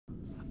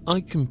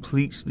I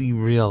completely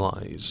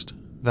realised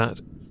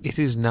that it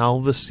is now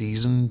the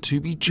season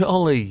to be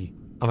jolly.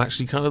 I'm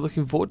actually kind of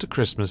looking forward to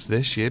Christmas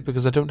this year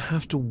because I don't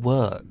have to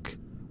work,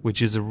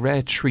 which is a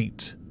rare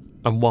treat.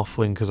 I'm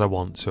waffling because I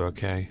want to,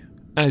 okay?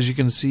 As you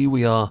can see,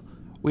 we are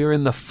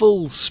in the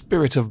full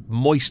spirit of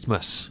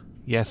Moistmas.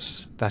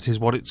 Yes, that is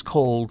what it's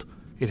called.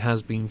 It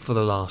has been for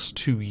the last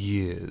 2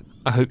 years.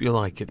 I hope you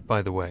like it,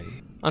 by the way.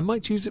 I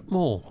might use it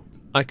more.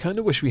 I kind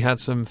of wish we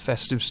had some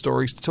festive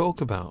stories to talk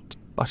about.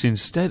 But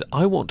instead,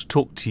 I want to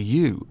talk to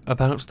you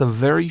about the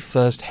very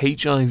first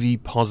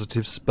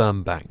HIV-positive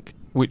sperm bank,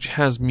 which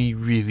has me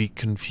really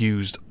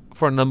confused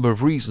for a number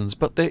of reasons,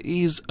 but there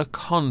is a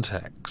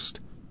context.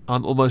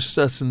 I'm almost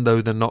certain,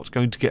 though, they're not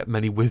going to get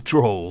many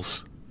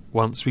withdrawals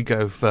once we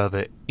go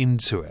further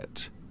into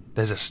it.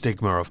 There's a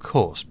stigma, of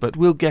course, but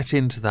we'll get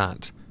into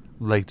that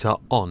later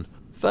on.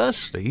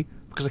 Firstly,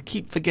 because I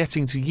keep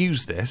forgetting to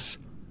use this,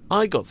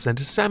 I got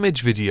sent a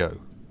Samage video.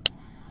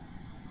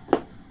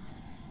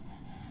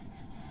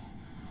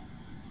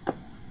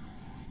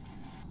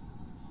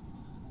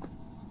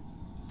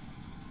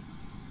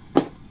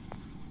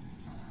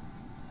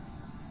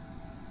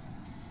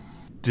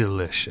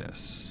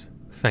 Delicious.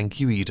 Thank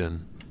you,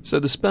 Eden. So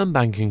the sperm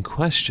bank in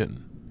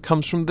question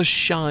comes from the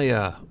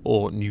Shire,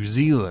 or New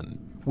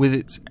Zealand, with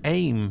its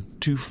aim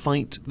to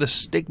fight the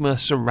stigma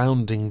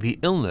surrounding the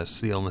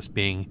illness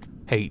being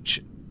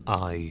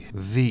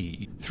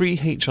HIV. 3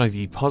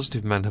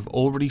 HIV-positive men have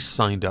already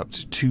signed up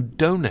to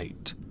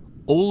donate.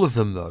 All of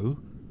them, though,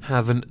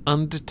 have an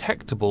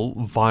undetectable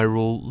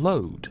viral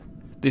load.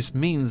 This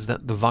means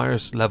that the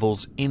virus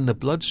levels in the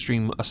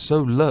bloodstream are so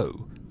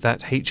low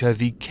that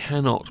HIV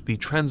cannot be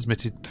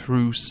transmitted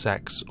through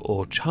sex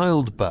or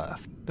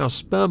childbirth. Now,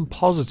 Sperm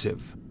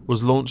Positive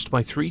was launched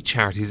by 3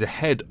 charities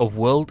ahead of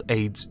World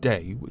AIDS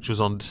Day, which was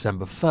on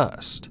December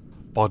 1st.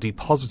 Body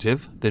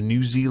Positive, the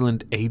New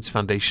Zealand AIDS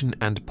Foundation,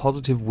 and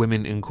Positive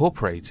Women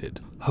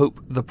Incorporated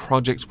hope the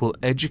project will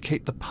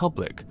educate the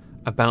public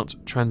about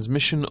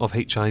transmission of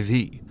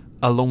HIV,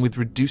 along with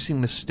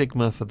reducing the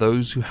stigma for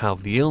those who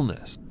have the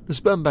illness. The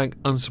sperm bank,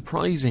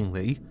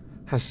 unsurprisingly,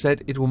 has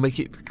said it will make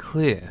it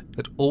clear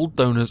that all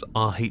donors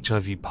are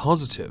HIV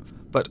positive,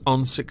 but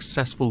on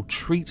successful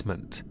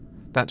treatment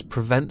that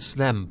prevents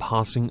them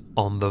passing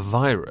on the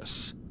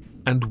virus.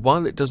 And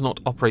while it does not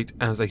operate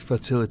as a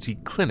fertility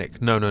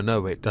clinic, no,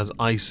 it does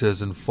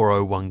ISAs and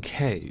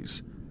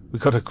 401ks. We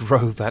gotta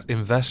grow that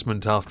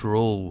investment after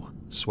all,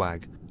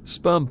 swag.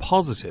 Sperm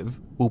Positive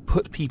will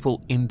put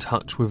people in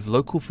touch with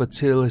local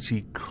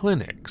fertility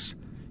clinics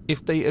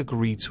if they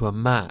agree to a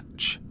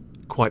match.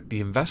 Quite the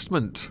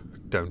investment,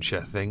 don't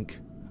you think?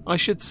 I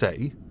should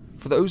say,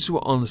 for those who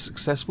are on a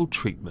successful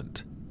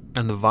treatment,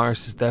 and the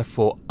virus is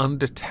therefore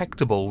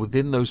undetectable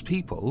within those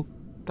people,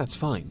 that's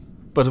fine.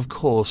 But of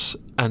course,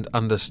 and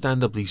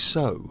understandably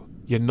so,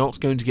 you're not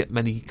going to get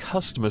many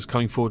customers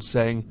coming forward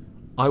saying,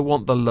 I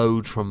want the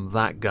load from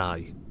that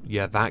guy.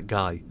 Yeah, that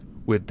guy,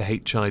 with the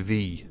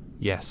HIV,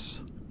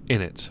 yes,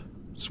 in it.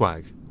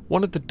 Swag.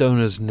 One of the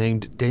donors,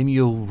 named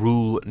Damiel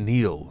Rule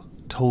Neal,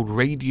 told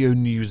Radio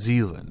New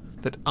Zealand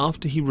that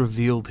after he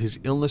revealed his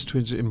illness to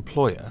his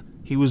employer,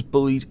 he was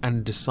bullied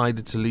and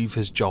decided to leave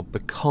his job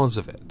because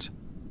of it.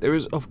 There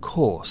is, of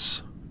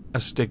course, a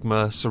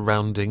stigma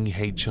surrounding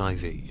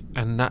HIV,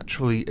 and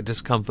naturally a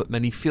discomfort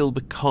many feel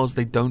because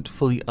they don't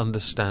fully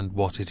understand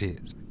what it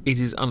is. It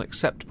is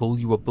unacceptable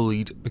you were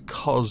bullied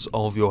because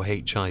of your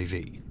HIV,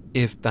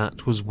 if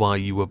that was why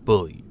you were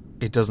bullied.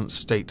 It doesn't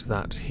state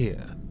that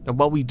here. Now,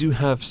 while we do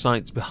have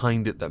science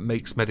behind it that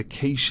makes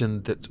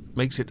medication that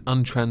makes it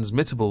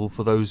untransmittable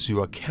for those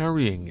who are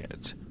carrying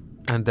it,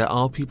 and there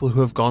are people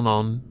who have gone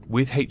on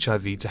with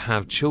HIV to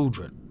have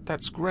children,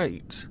 that's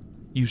great.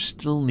 You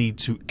still need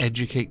to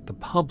educate the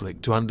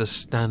public to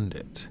understand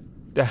it.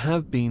 There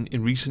have been,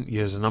 in recent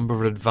years, a number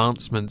of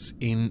advancements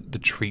in the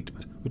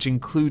treatment, which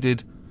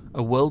included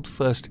a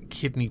world-first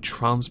kidney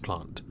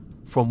transplant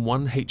from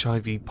one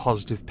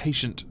HIV-positive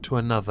patient to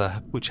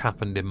another, which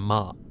happened in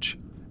March.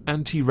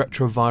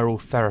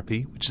 Antiretroviral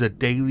therapy, which is a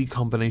daily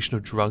combination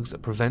of drugs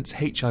that prevents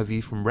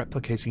HIV from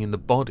replicating in the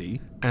body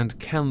and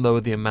can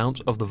lower the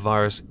amount of the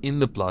virus in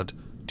the blood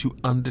to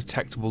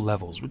undetectable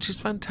levels, which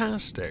is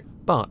fantastic.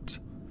 But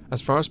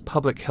as far as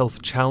public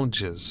health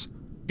challenges,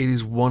 it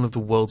is one of the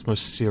world's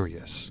most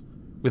serious,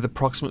 with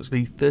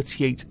approximately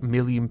 38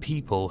 million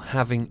people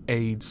having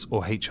AIDS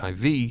or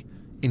HIV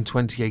in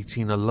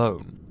 2018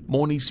 alone.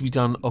 More needs to be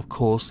done, of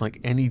course,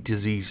 like any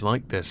disease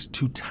like this,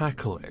 to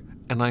tackle it,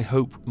 and I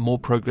hope more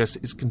progress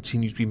is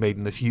continued to be made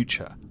in the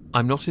future.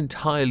 I'm not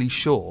entirely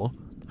sure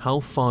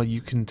how far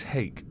you can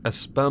take a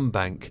sperm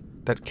bank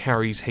that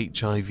carries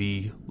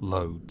HIV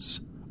loads,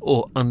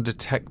 or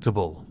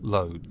undetectable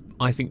load.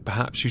 I think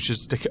perhaps you should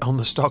stick it on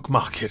the stock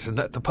market and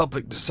let the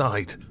public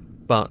decide.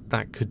 But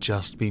that could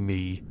just be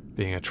me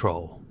being a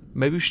troll.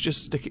 Maybe we should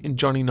just stick it in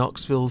Johnny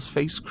Knoxville's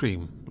face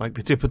cream, like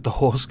they did with the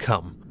horse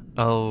cum.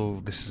 Oh,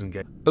 this isn't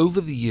good. Over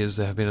the years,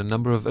 there have been a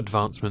number of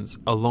advancements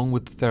along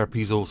with the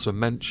therapies also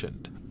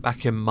mentioned.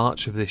 Back in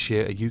March of this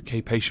year, a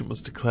UK patient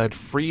was declared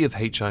free of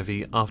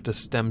HIV after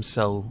stem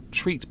cell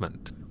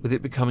treatment, with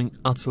it becoming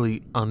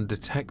utterly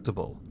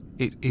undetectable.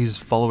 It is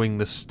following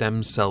the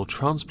stem cell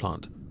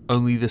transplant,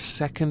 only the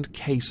second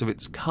case of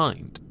its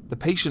kind. The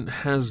patient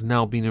has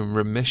now been in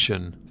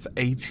remission for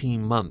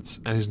 18 months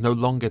and is no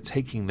longer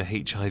taking the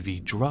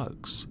HIV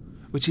drugs,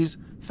 which is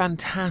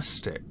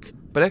fantastic.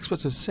 But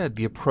experts have said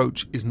the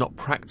approach is not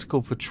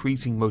practical for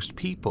treating most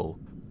people,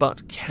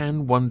 but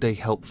can one day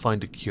help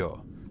find a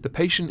cure. The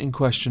patient in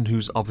question,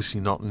 who's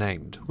obviously not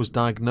named, was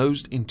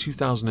diagnosed in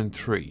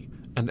 2003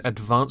 and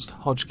advanced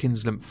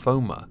Hodgkin's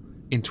lymphoma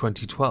in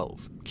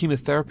 2012.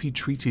 Chemotherapy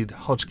treated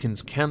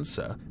Hodgkin's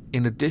cancer.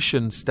 In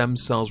addition, stem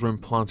cells were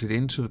implanted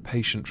into the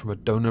patient from a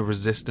donor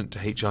resistant to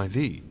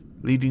HIV,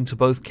 leading to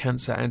both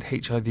cancer and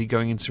HIV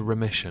going into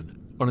remission.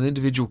 On an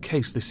individual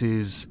case, this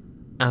is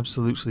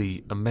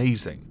absolutely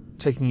amazing.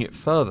 Taking it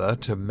further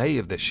to May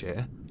of this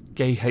year,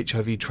 gay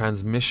HIV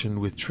transmission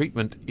with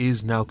treatment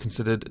is now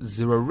considered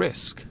zero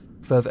risk.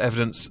 Further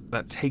evidence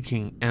that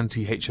taking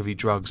anti-HIV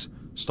drugs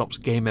stops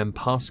gay men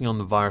passing on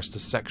the virus to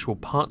sexual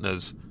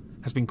partners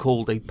has been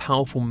called a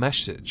powerful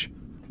message,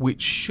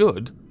 which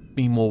should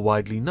be more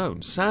widely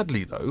known.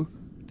 Sadly, though,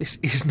 this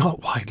is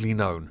not widely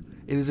known.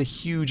 It is a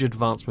huge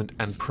advancement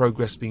and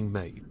progress being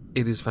made.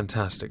 It is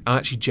fantastic. I'm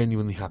actually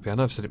genuinely happy. I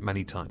know I've said it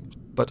many times,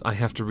 but I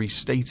have to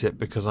restate it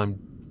because I'm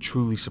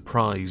truly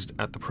surprised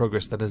at the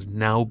progress that has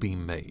now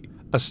been made.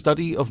 A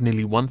study of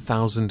nearly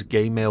 1,000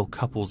 gay male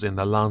couples in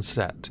the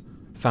Lancet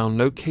found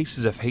no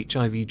cases of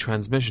HIV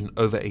transmission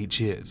over 8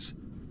 years.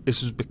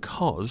 This was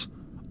because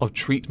of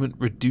treatment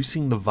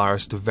reducing the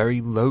virus to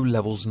very low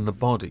levels in the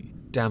body.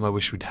 Damn, I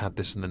wish we'd had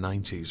this in the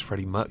 90s.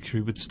 Freddie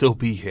Mercury would still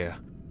be here.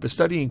 The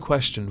study in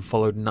question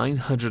followed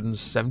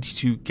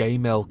 972 gay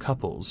male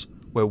couples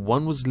where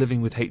one was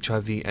living with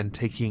HIV and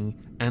taking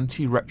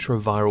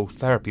antiretroviral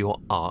therapy or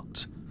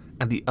ART,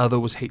 and the other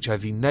was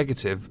HIV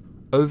negative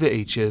over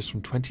 8 years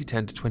from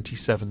 2010 to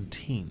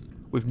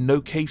 2017, with no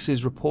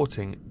cases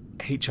reporting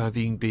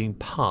HIV being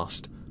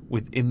passed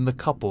within the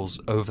couples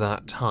over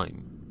that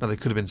time. Now, they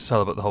could have been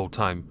celibate the whole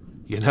time.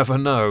 You never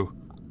know.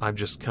 I'm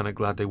just kind of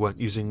glad they weren't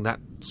using that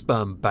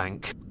sperm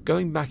bank.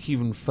 Going back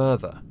even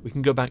further, we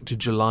can go back to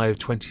July of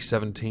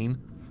 2017,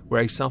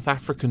 where a South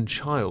African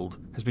child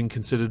has been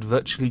considered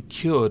virtually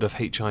cured of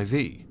HIV.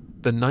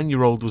 The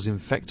 9-year-old was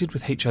infected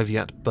with HIV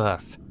at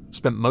birth,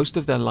 spent most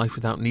of their life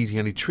without needing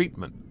any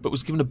treatment, but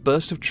was given a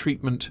burst of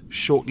treatment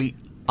shortly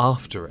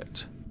after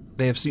it.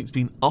 They have since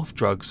been off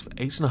drugs for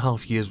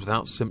 8.5 years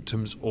without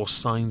symptoms or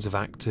signs of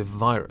active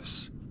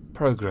virus.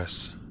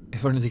 Progress.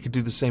 If only they could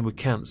do the same with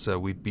cancer,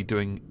 we'd be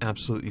doing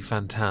absolutely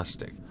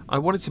fantastic. I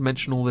wanted to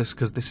mention all this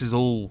because this is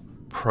all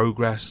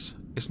progress.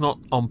 It's not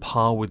on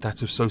par with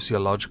that of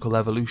sociological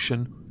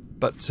evolution,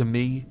 but to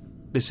me,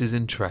 this is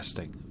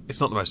interesting.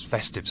 It's not the most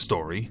festive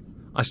story.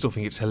 I still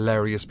think it's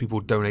hilarious people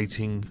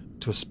donating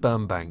to a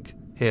sperm bank.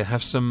 Here,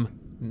 have some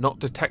not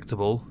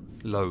detectable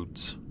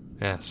loads.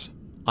 Yes.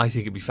 I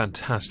think it'd be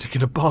fantastic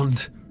in a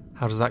bond.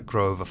 How does that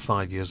grow over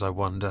 5 years, I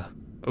wonder?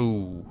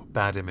 Ooh,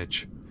 bad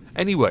image.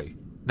 Anyway,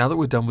 now that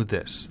we're done with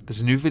this,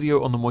 there's a new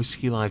video on the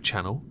Moistonia Live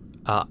channel.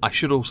 I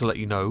should also let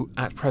you know,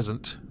 at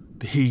present,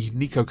 the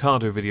Nico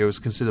Cardo video is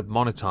considered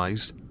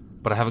monetized,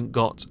 but I haven't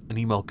got an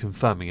email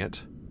confirming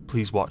it.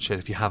 Please watch it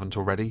if you haven't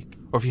already.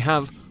 Or if you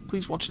have,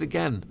 please watch it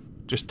again.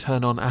 Just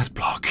turn on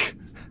adblock.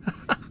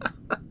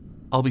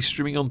 I'll be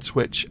streaming on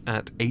Twitch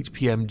at 8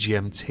 PM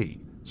GMT,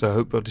 so I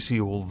hope to see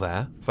you all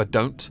there. If I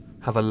don't,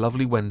 have a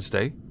lovely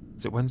Wednesday.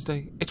 Is it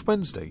Wednesday? It's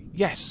Wednesday.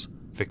 Yes.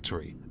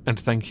 Victory. And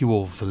thank you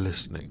all for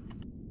listening.